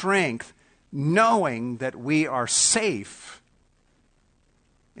strength, knowing that we are safe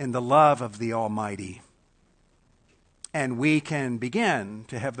in the love of the Almighty. And we can begin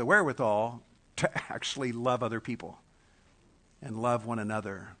to have the wherewithal to actually love other people and love one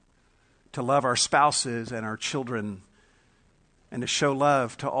another, to love our spouses and our children, and to show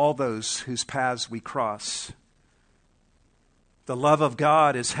love to all those whose paths we cross. The love of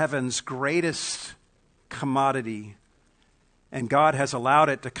God is heaven's greatest commodity, and God has allowed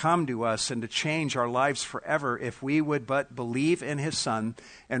it to come to us and to change our lives forever if we would but believe in His Son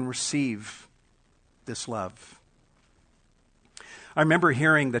and receive this love. I remember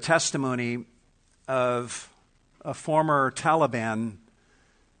hearing the testimony of a former Taliban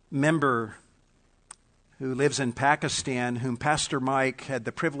member who lives in Pakistan, whom Pastor Mike had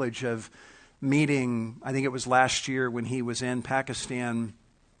the privilege of meeting, I think it was last year when he was in Pakistan.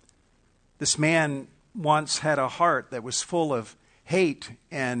 This man once had a heart that was full of hate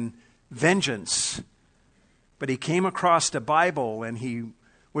and vengeance, but he came across a Bible and he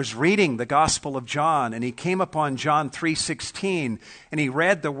was reading the Gospel of John, and he came upon John 3:16, and he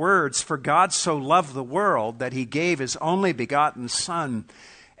read the words, "For God so loved the world that He gave His only begotten Son."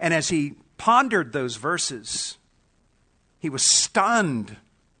 And as he pondered those verses, he was stunned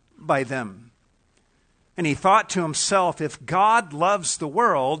by them. And he thought to himself, if God loves the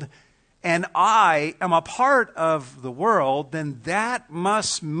world and I am a part of the world, then that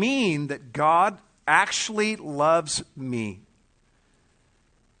must mean that God actually loves me.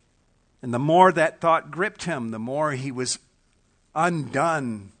 And the more that thought gripped him, the more he was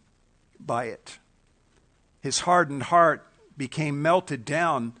undone by it. His hardened heart became melted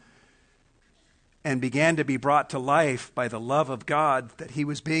down and began to be brought to life by the love of God that he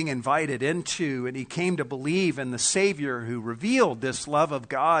was being invited into. And he came to believe in the Savior who revealed this love of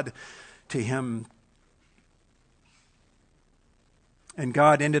God to him. And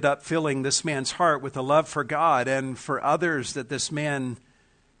God ended up filling this man's heart with a love for God and for others that this man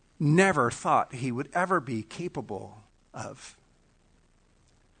never thought he would ever be capable of.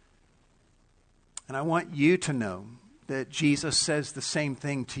 And I want you to know that Jesus says the same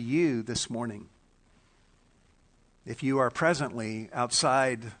thing to you this morning. If you are presently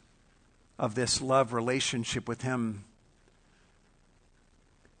outside of this love relationship with Him,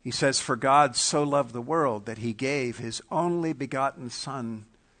 He says, "For God so loved the world that He gave His only begotten Son,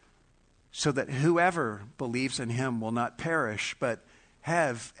 so that whoever believes in Him will not perish, but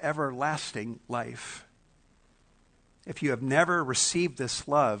have everlasting life." If you have never received this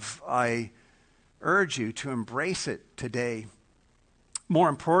love, I urge you to embrace it today. More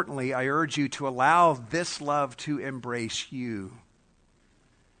importantly, I urge you to allow this love to embrace you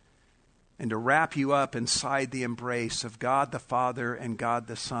and to wrap you up inside the embrace of God the Father and God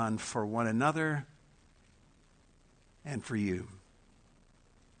the Son for one another and for you.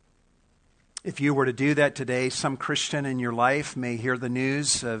 If you were to do that today, some Christian in your life may hear the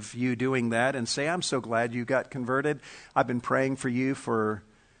news of you doing that and say, "I'm so glad you got converted. I've been praying for you for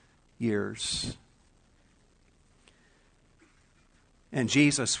years." And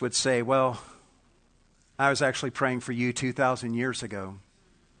Jesus would say, "Well, I was actually praying for you 2,000 years ago.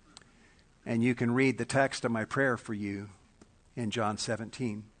 And you can read the text of my prayer for you in John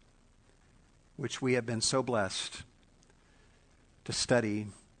 17. which we have been so blessed to study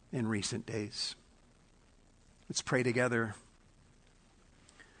in recent days. Let's pray together.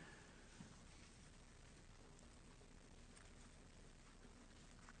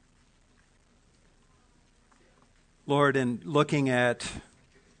 Lord, in looking at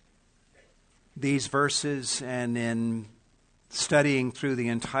these verses and in studying through the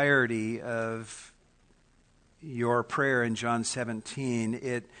entirety of your prayer in John 17,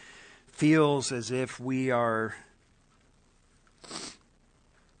 it feels as if we are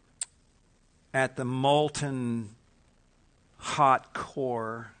at the molten hot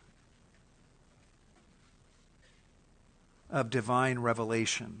core of divine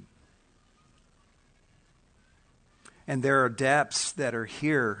revelation. And there are depths that are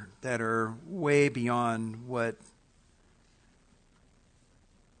here that are way beyond what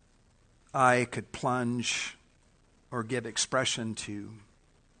I could plunge or give expression to.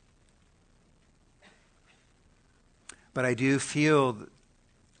 But I do feel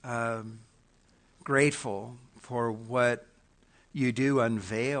grateful for what you do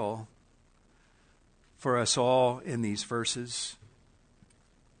unveil for us all in these verses.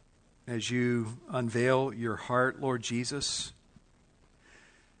 As you unveil your heart, Lord Jesus,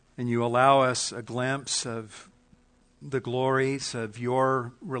 and you allow us a glimpse of the glories of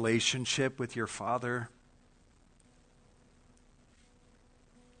your relationship with your Father.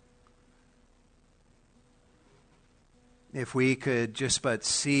 If we could just but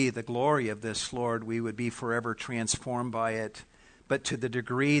see the glory of this, Lord, we would be forever transformed by it. But to the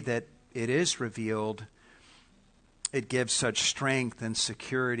degree that it is revealed, it gives such strength and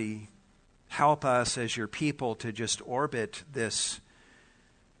security. Help us as your people to just orbit this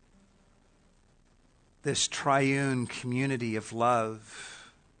triune community of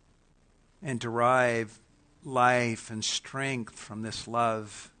love and derive life and strength from this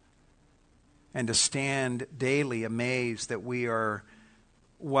love, and to stand daily amazed that we are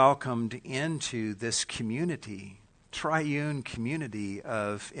welcomed into this community, triune community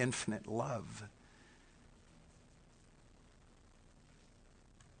of infinite love.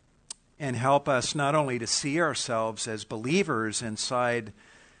 And help us not only to see ourselves as believers inside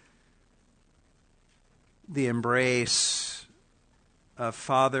the embrace of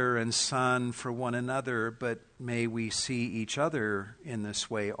Father and Son for one another, but may we see each other in this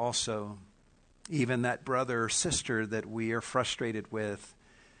way also. Even that brother or sister that we are frustrated with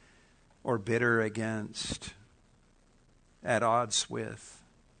or bitter against, at odds with.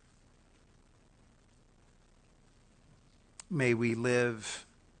 May we live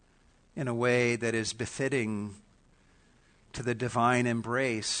in a way that is befitting to the divine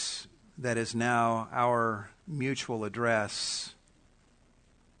embrace that is now our mutual address.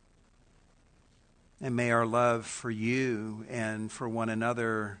 And may our love for you and for one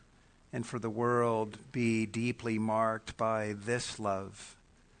another and for the world be deeply marked by this love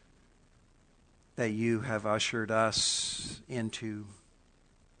that you have ushered us into.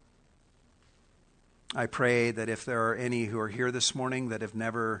 I pray that if there are any who are here this morning that have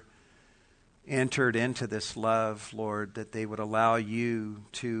never entered into this love, Lord, that they would allow you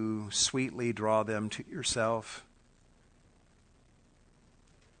to sweetly draw them to yourself,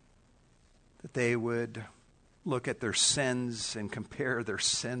 that they would look at their sins and compare their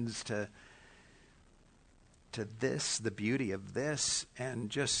sins to this, the beauty of this, and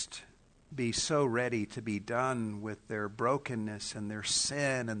just be so ready to be done with their brokenness and their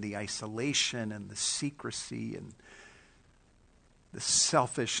sin and the isolation and the secrecy and the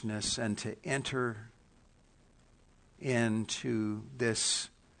selfishness, and to enter into this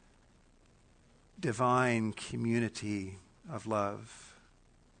divine community of love,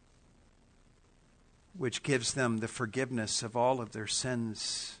 which gives them the forgiveness of all of their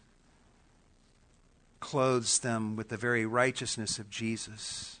sins, clothes them with the very righteousness of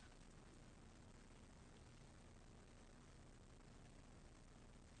Jesus.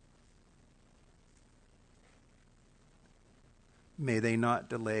 May they not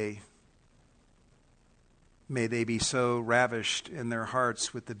delay. May they be so ravished in their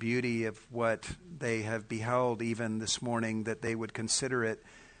hearts with the beauty of what they have beheld even this morning that they would consider it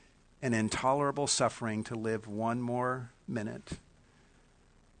an intolerable suffering to live one more minute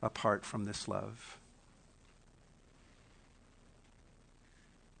apart from this love.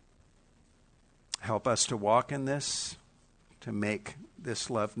 Help us to walk in this, to make this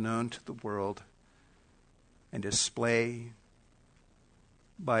love known to the world, and display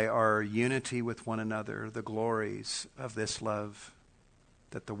by our unity with one another the glories of this love,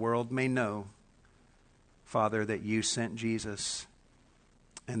 that the world may know, Father, that you sent Jesus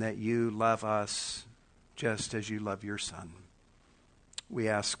and that you love us just as you love your Son. We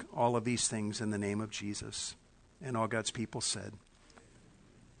ask all of these things in the name of Jesus. And all God's people said,